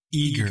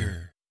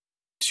eager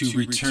to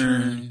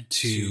return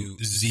to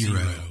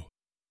zero.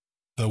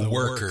 The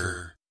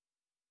worker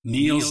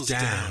kneels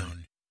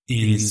down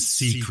in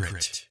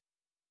secret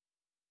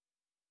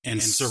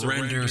and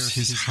surrenders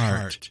his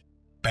heart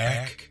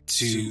back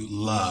to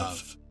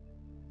love,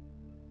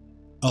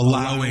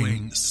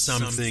 allowing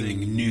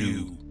something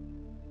new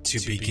to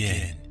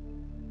begin.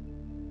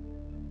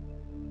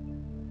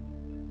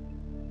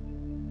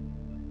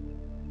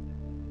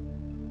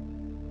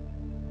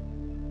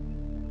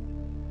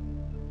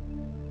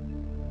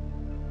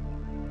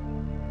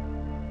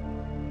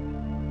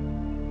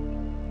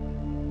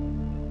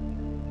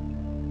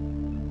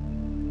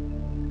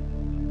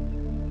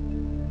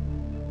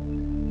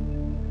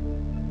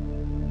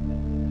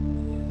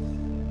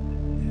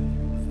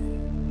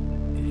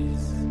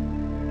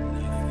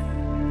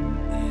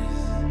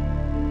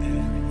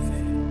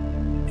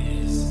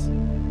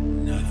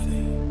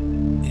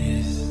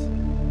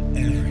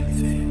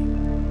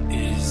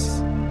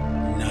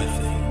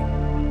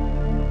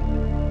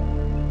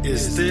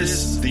 Is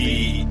this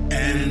the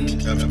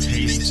end of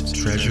Taste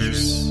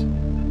Treasures?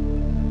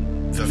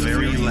 The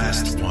very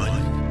last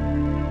one?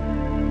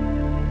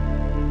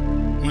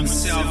 When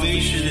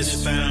salvation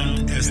is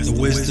found as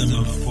the wisdom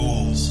of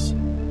fools,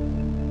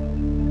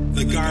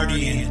 the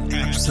guardian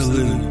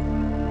absolute,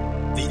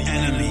 the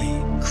enemy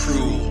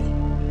cruel.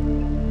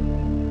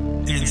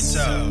 And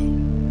so,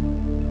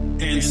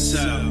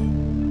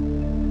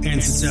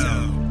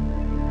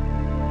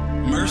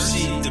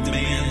 mercy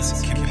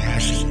demands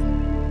compassion.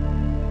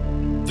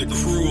 The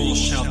cruel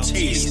shall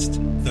taste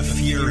the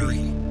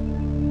fury.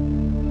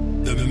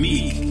 The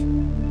meek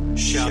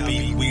shall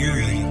be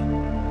weary.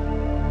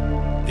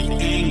 The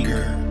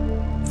anger,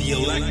 the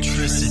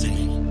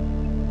electricity.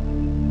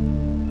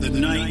 The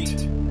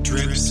night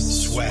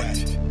drips sweat.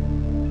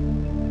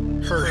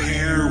 Her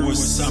hair was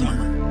summer.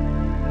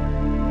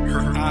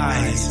 Her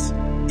eyes,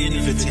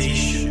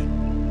 invitation.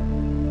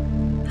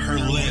 Her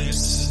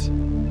lips,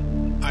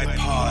 I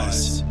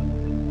paused.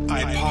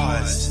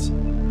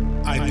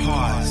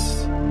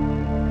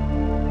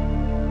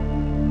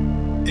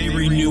 A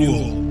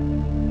renewal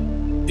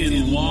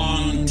in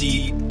long,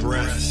 deep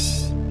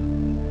breaths.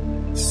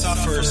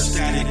 Suffer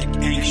static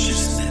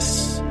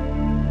anxiousness.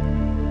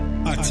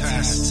 A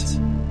test.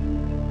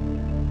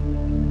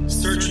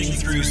 Searching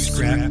through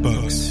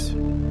scrapbooks.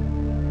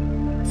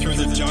 Through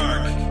the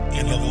dark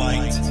and the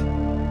light.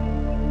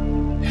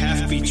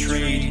 Half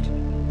betrayed,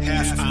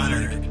 half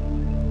honored.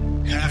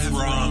 Half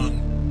wrong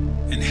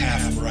and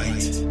half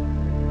right.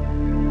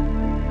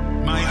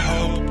 My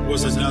hope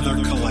was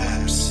another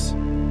collapse.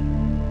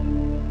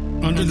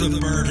 Under the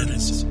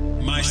burdens,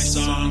 my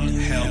song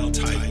held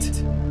tight.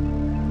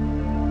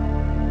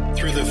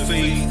 Through the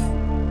faith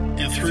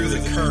and through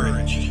the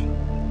courage,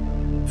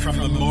 from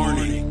the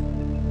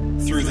morning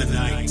through the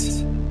night,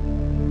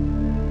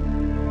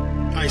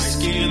 I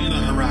scan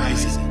the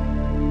horizon,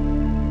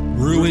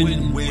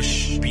 ruin,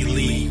 wish,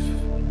 believe,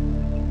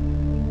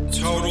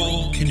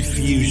 total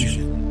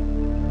confusion,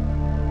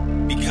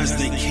 because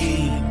they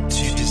came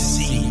to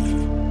deceive.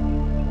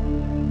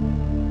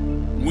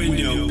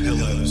 Window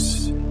pillows.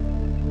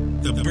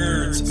 The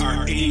birds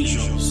are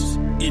angels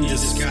in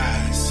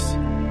disguise,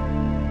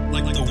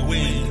 like the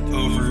wind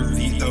over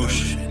the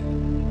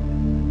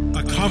ocean.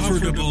 A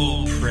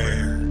comfortable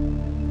prayer.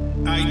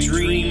 I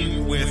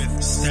dream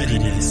with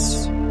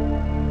steadiness.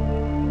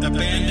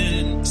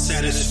 Abandon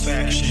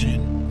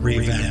satisfaction,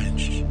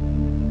 revenge.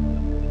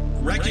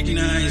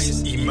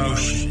 Recognize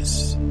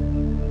emotions.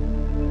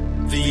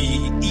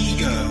 The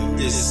ego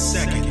is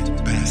second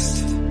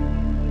best.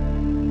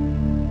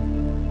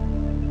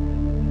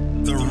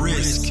 The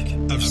risk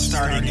of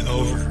starting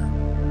over.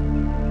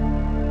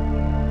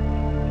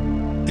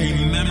 A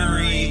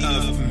memory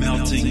of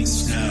melting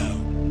snow.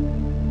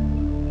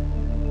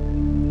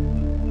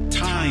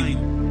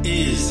 Time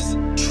is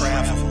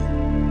travel.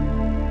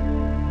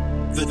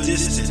 The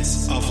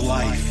distance of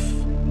life.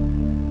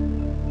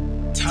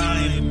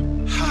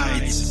 Time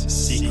hides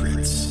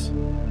secrets.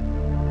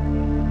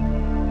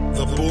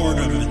 The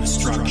boredom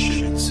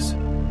instructions.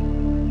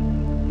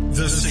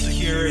 The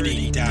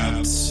security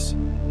doubts.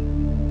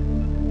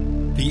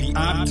 The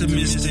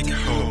optimistic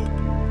hope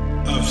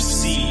of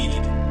seed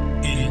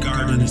in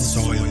garden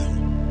soil.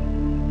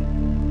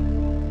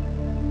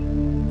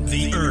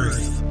 The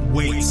earth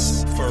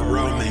waits for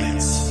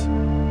romance.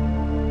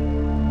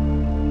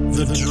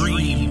 The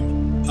dream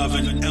of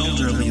an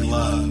elderly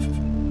love.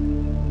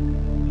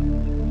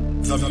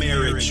 The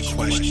marriage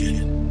question.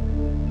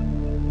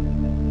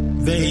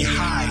 They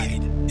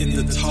hide in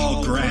the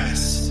tall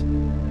grass.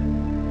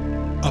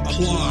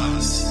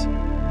 Applause.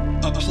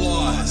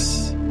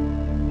 Applause.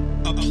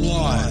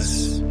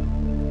 Applause.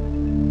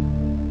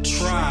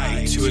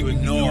 Try to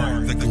ignore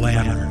the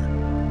glamour.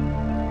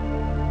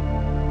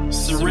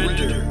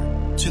 Surrender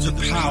to the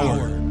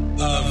power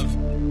of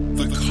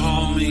the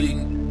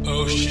calming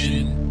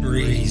ocean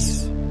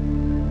breeze.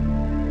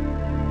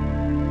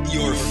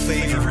 Your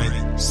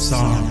favorite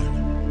song.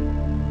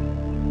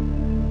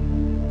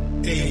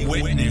 A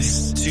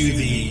witness to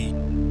the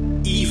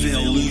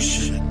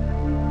evolution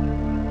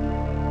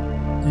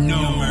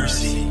no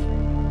mercy.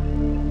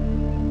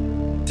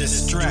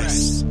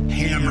 Distress,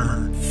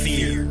 hammer,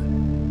 fear.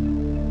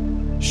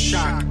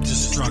 Shock,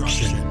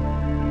 destruction.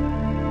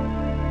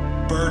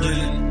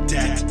 Burden,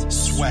 debt,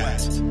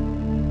 sweat.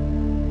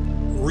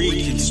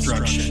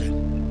 Reconstruction.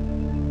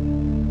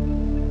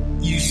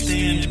 You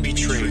stand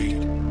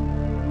betrayed.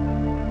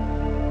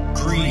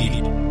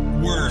 Greed,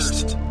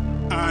 worst,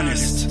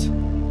 honest.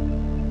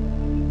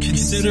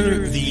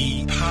 Consider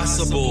the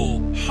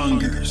possible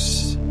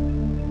hungers.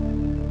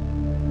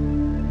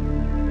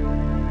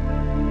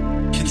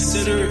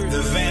 Consider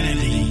the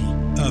vanity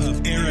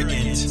of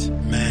arrogant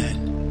men.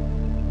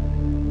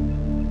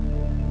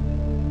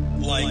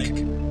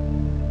 Like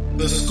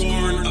the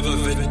scorn of a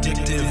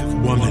vindictive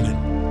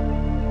woman.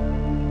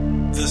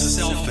 The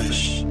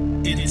selfish,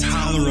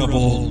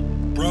 intolerable,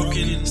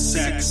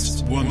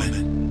 broken-sex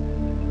woman.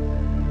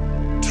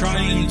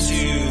 Trying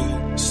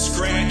to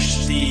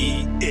scratch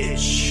the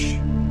itch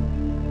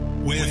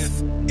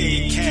with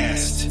a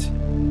cast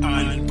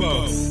on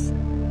both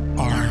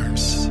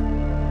arms.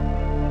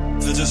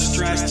 The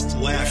distressed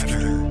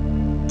laughter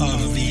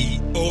of the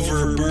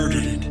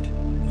overburdened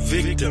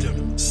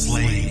victim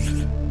slave.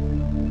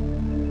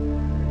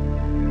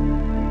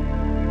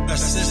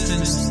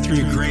 Assistance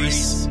through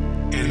grace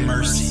and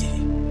mercy.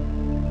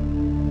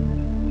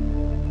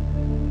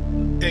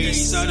 A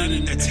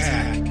sudden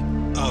attack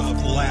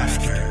of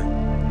laughter.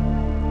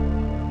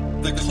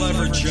 The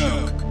clever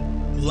joke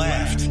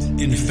laughed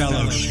in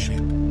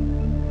fellowship.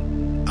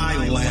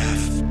 I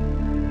laugh.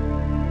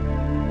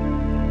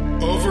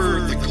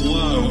 Over the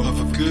glow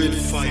of a good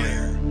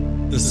fire,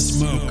 the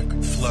smoke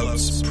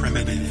floats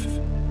primitive,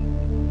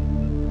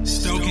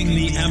 stoking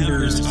the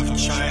embers of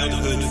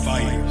childhood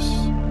fires.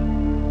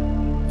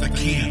 The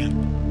camp,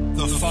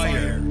 the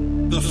fire,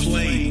 the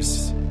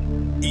flames,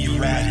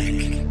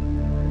 erratic.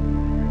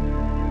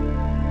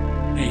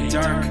 A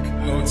dark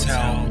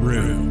hotel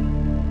room.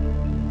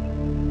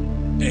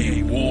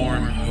 A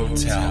warm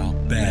hotel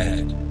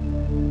bed.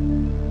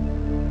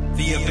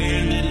 The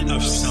abandon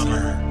of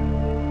summer.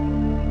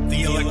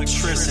 The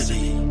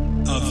electricity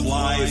of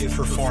live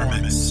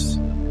performance.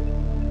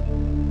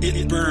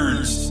 It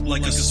burns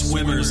like a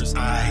swimmer's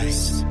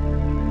eyes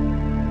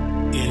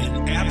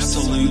in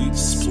absolute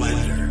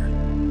splendor.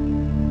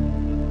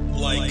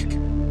 Like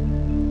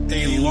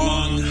a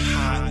long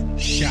hot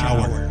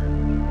shower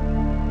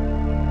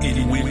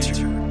in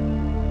winter.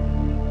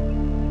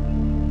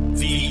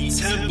 The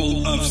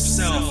temple of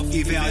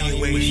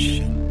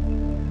self-evaluation.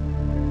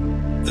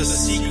 The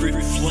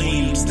secret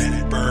flames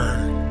that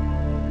burn.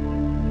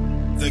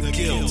 The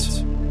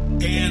guilt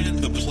and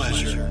the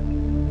pleasure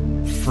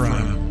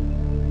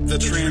from the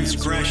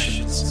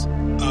transgressions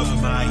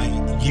of my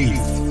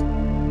youth.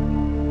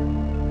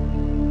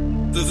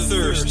 The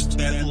thirst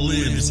that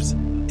lives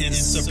in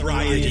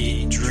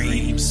sobriety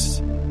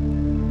dreams.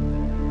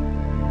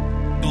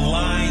 The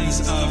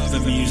lines of the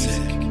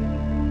music.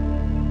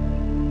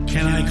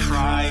 Can I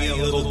cry a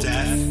little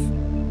death?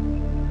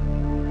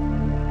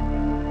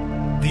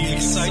 The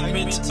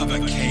excitement of a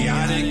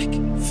chaotic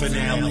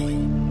finale.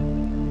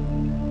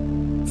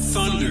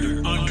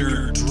 Thunder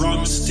under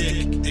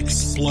drumstick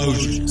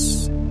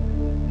explosions.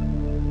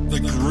 The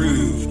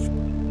groove,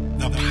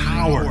 the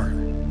power.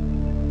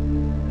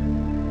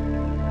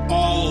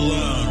 All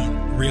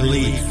alone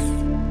relief.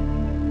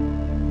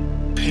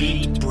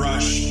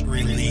 Paintbrush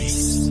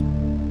release.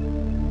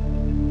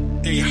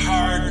 A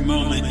hard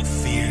moment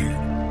feared.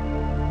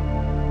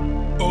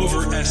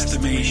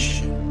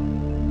 Overestimation.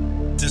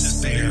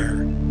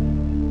 Despair.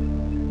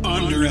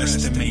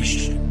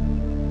 Underestimation.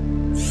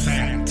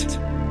 Fact.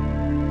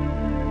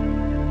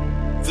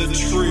 The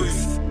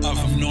truth of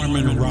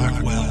Norman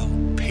Rockwell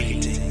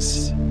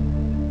paintings.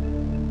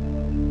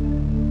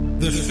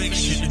 The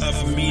fiction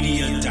of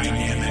media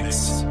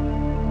dynamics.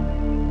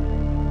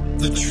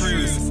 The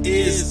truth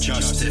is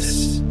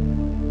justice.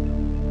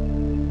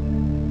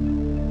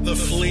 The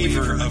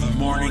flavor of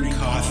morning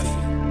coffee.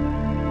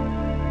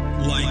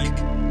 Like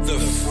the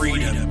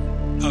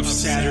freedom of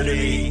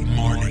Saturday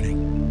morning.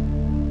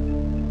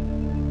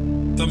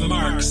 The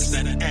marks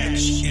that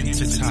etch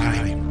into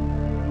time.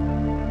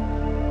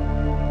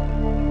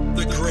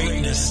 The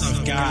greatness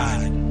of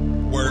God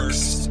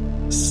works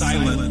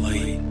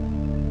silently.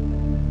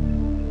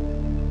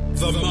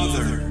 The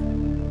mother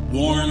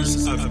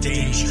warns of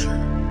danger.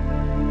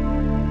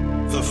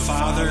 The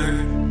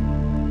father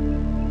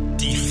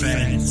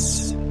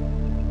defends.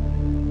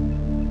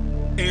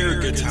 Air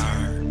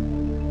guitar,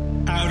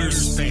 outer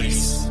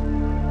space,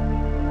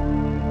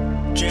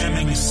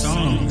 jamming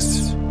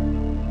songs,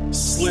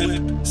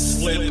 slip,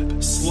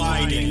 slip,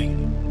 sliding.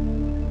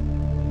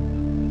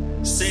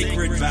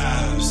 Sacred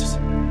vows,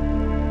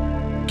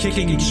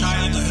 kicking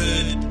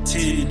childhood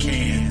tin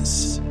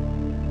cans.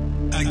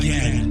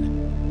 Again,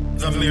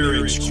 the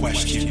marriage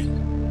question.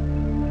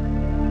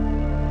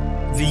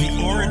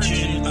 The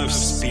origin of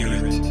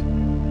spirit.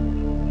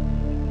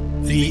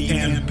 The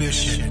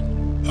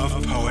ambition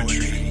of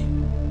poetry.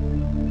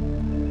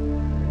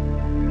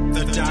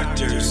 The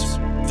doctors,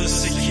 the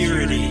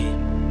security,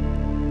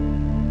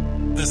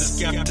 the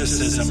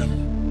skepticism,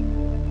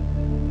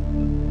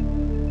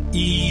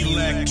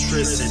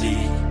 electricity,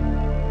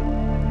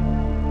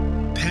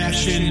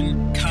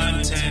 passion,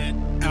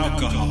 content,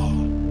 alcohol,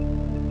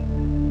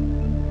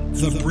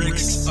 the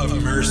bricks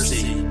of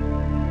mercy,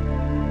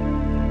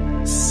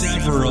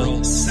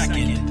 several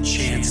second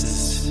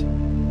chances,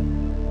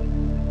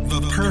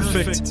 the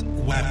perfect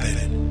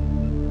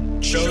weapon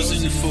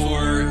chosen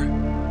for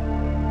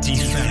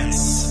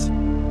defense,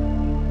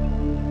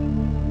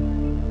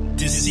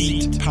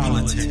 deceit,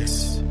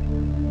 politics,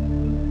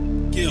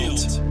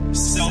 guilt,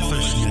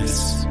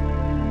 selfishness,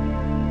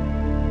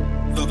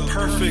 the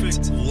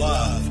perfect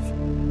love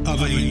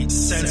of a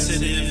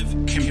sensitive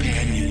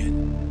companion,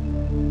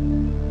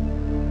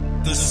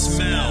 the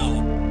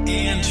smell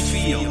and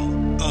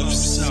feel of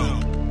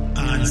soap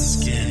on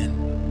skin,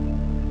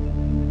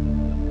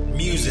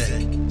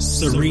 music,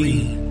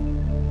 serene,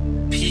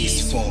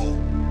 peaceful,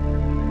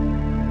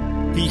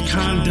 the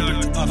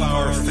conduct of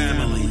our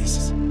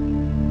families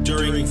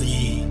during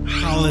the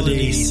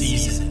holiday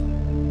season,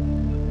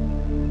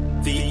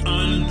 the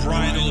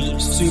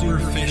unbridled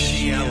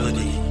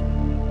superficiality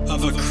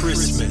of a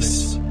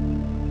Christmas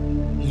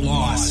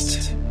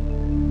lost,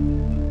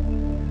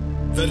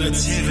 the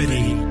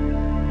nativity,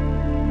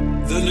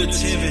 the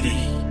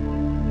nativity,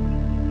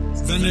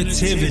 the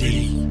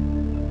nativity,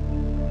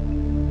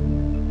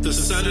 the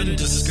sudden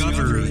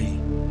discovery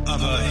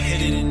of a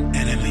hidden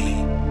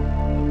enemy,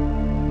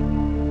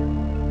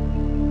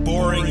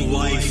 boring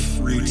life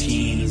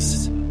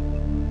routines,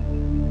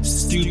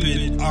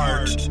 stupid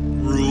art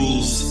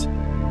rules,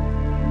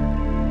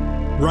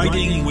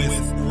 writing with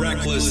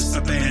reckless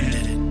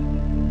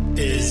abandon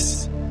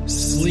is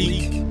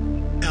sleek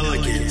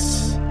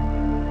elegance,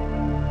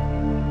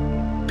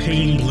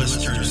 pain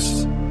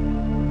blisters,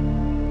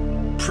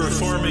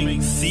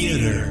 performing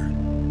theater,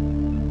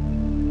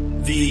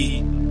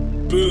 the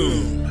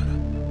boom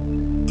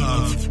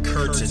of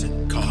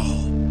curtain call,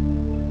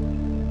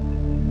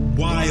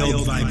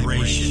 wild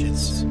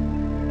vibrations,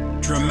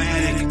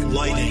 dramatic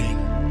lighting,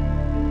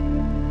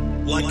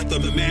 like the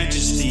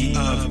majesty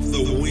of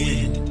the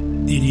wind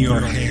in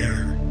your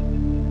hair,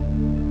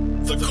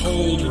 the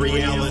cold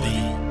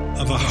reality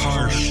of a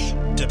harsh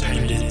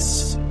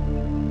dependence,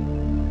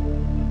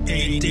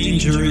 a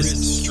dangerous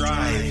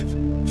strive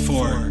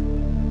for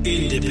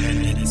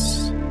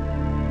independence,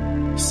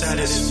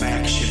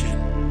 satisfaction,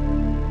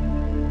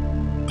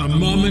 a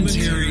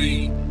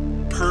momentary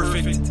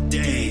perfect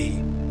day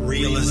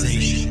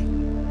realization.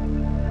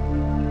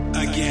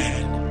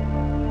 Again,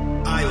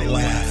 I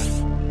laugh.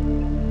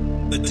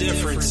 The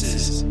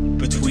differences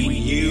between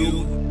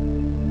you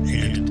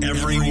and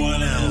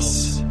everyone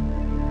else.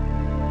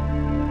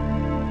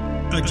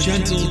 A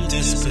gentle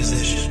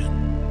disposition.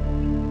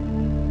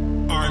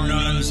 Our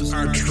nuns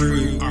are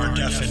true, our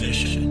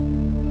definition.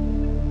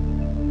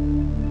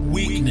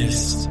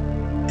 Weakness,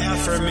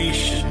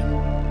 affirmation,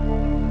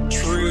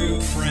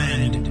 true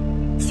friend,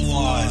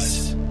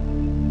 flaws.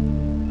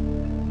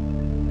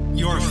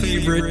 Your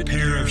favorite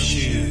pair of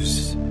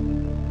shoes.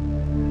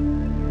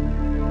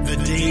 The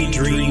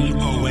daydream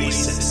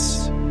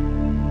oasis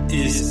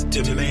is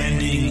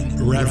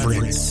demanding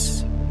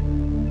reverence.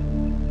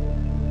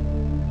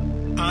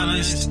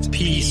 Honest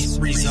peace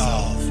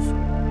resolve.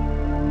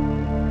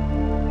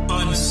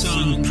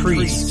 Unsung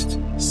priest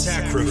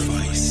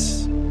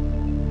sacrifice.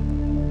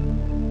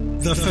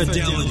 The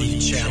fidelity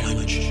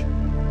challenge.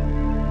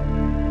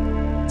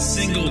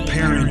 Single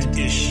parent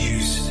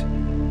issues.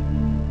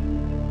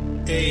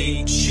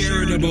 A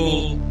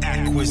charitable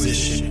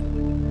acquisition.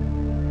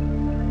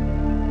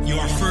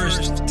 Your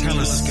first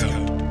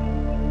telescope.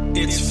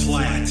 It's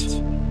flat.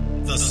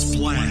 The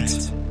splat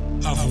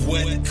of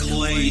wet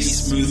clay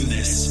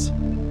smoothness.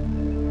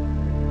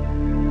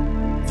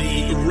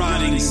 The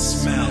rotting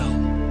smell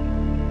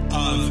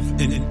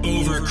of an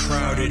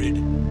overcrowded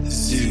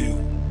zoo.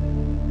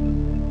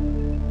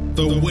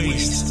 The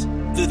waste,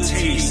 the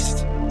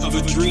taste of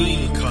a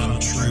dream come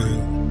true.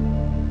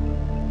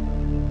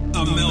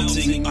 A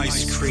melting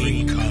ice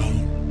cream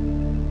cone.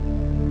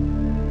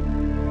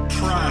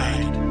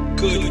 Pride,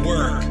 good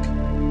work,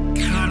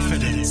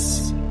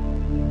 confidence.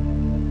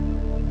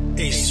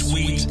 A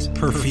sweet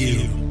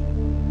perfume.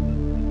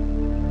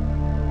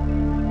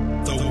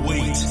 The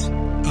weight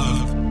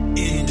of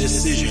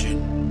indecision.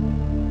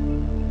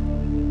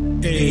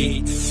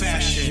 A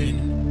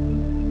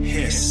fashion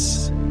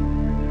hiss.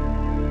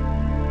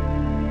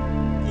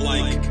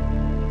 Like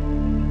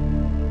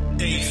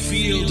a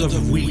field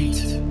of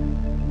wheat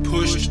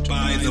pushed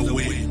by the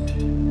wind,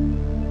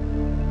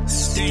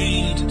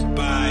 stained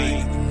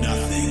by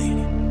nothing.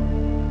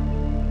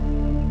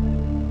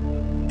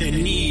 A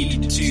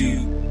need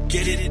to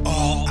get it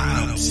all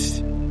out.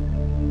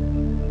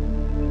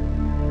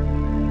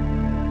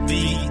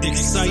 The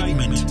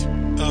excitement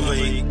of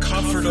a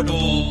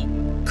comfortable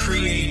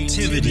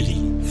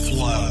creativity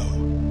flow.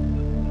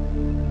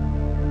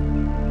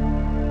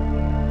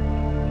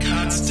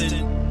 Constant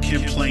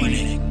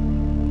complaining.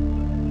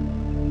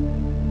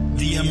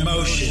 The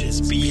emotions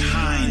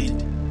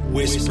behind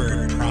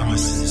whispered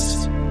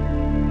promises.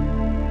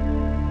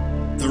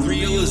 The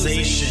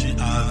realization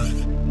of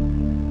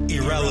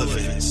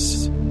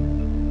irrelevance.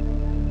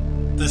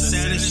 the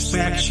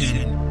satisfaction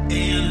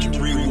and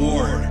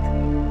reward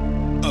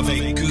of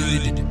a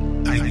good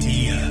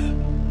idea,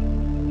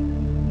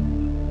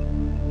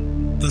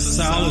 the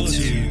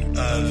solitude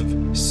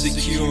of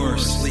secure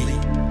sleep,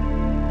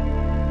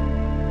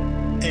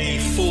 a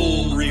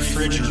full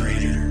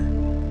refrigerator,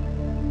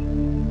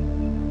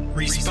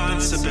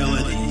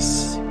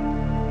 responsibilities,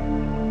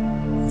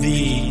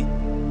 the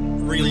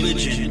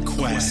religion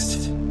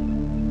quest,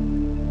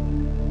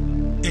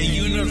 a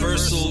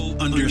universal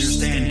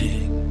understanding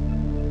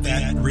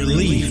that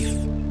relief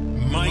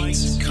might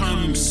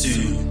come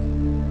soon,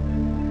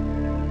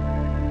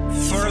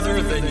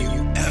 further than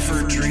you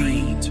ever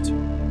dreamed,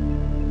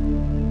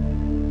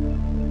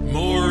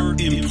 more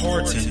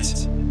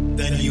important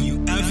than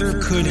you ever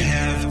could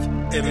have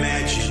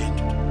imagined.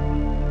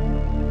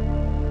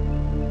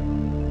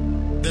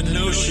 The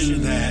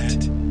notion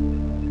that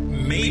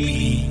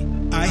maybe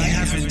I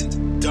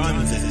haven't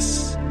done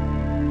this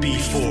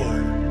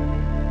before.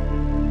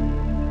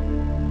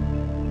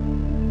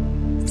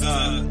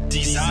 The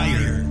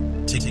desire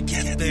to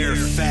get there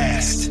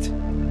fast.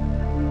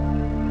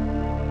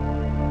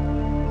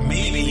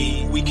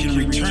 Maybe we can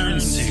return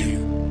to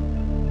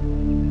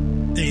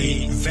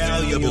a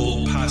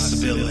valuable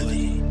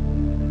possibility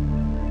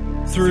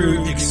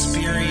through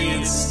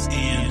experience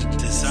and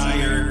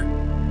desire,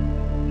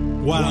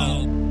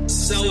 while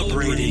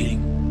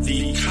celebrating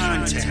the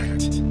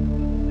contact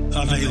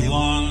of a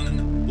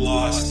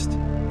long-lost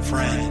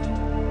friend.